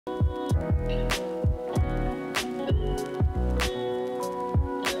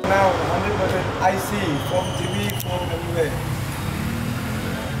Now 100% I see from TV, from everywhere.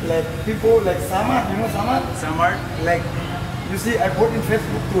 Like people like Samad, you know Samad? Samad? Like you see, I put in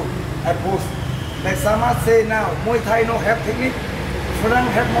Facebook too. I post. Like Samad say now, Muay Thai no have technique. Frang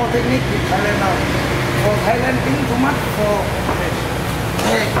have more technique in Thailand now. For Thailand being too much for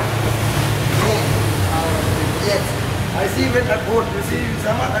yes. I see when I put, you see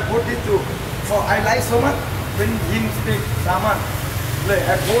Samad, I put it too. For I like so much when him speak Samad. Like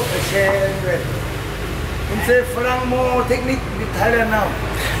I put a share anyway. And say Frang more technique with Thailand now.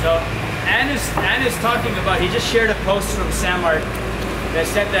 So Anne is talking about, he just shared a post from Samart that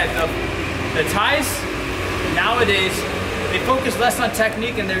said that the Thais nowadays, they focus less on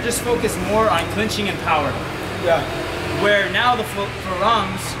technique and they're just focused more on clinching and power. Yeah. Where now the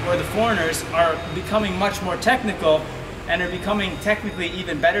Farangs or the foreigners are becoming much more technical and are becoming technically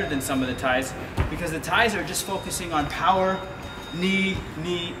even better than some of the Thais, because the Thais are just focusing on power, knee,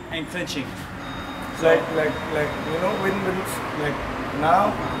 and clinching. So, like you know when like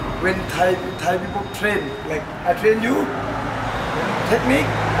now when Thai people train, like I train you technique,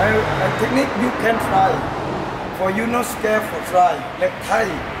 I technique you can try. For you not scared for try. Like Thai,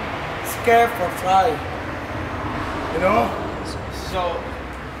 scared for try. You know? So,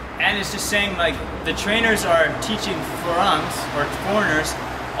 and it's just saying like the trainers are teaching Farangs or foreigners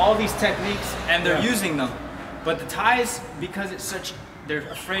all these techniques and they're using them. But the Thais, because it's such, they're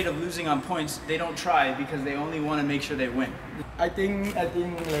afraid of losing on points, they don't try because they only want to make sure they win. I think like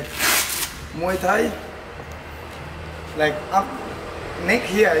Muay Thai, like up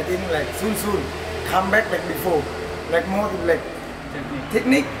next year I think like soon come back like before, like more like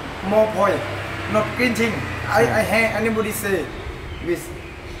technique more point, not clinching. I hear anybody say with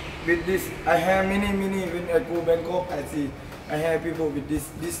this. I hear many when I go Bangkok. I see I hear people with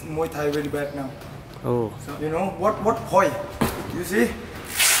this Muay Thai very bad now. Oh. So, you know what point? You see,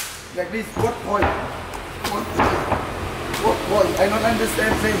 like this. What point? What point? I don't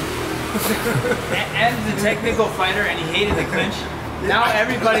understand thing. And the technical fighter, and he hated the clinch. Now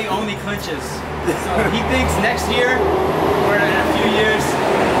everybody only clinches. So he thinks next year or in a few years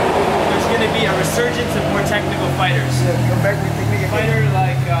there's going to be a resurgence of more technical fighters. Yeah, come back with technique again. Fighter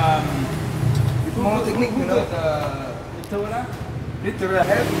like with more technique, you know. Literally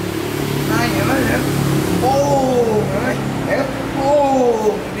help. Oh, help.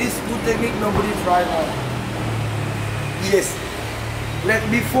 Oh, this good technique nobody try now. Yes, like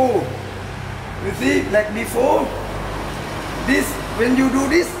before. You see, like before. This when you do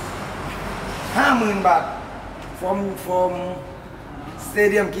this, 50,000 baht from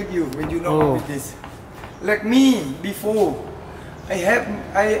stadium give you when you know with this. Like me before, I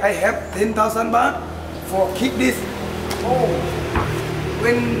have 10,000 baht for kick this. Oh,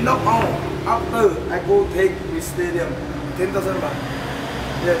 when knock out after I go take with stadium 10,000 baht.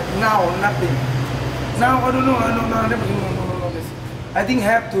 Yeah, now nothing. Now I don't know. I never know this. I think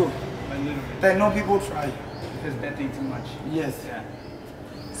have to. Then no people try. Because betting too much. Yes. Yeah.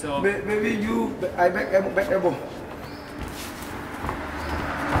 So maybe you I back elbow.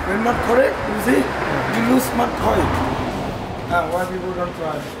 When not correct, you see, you lose much point. Why people don't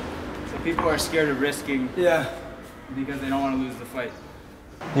try? So people are scared of risking. Yeah. Because they don't want to lose the fight.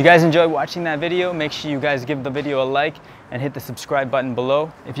 If you guys enjoyed watching that video, make sure you guys give the video a like and hit the subscribe button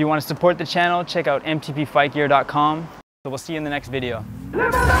below. If you want to support the channel, check out mtpfightgear.com. So we'll see you in the next video.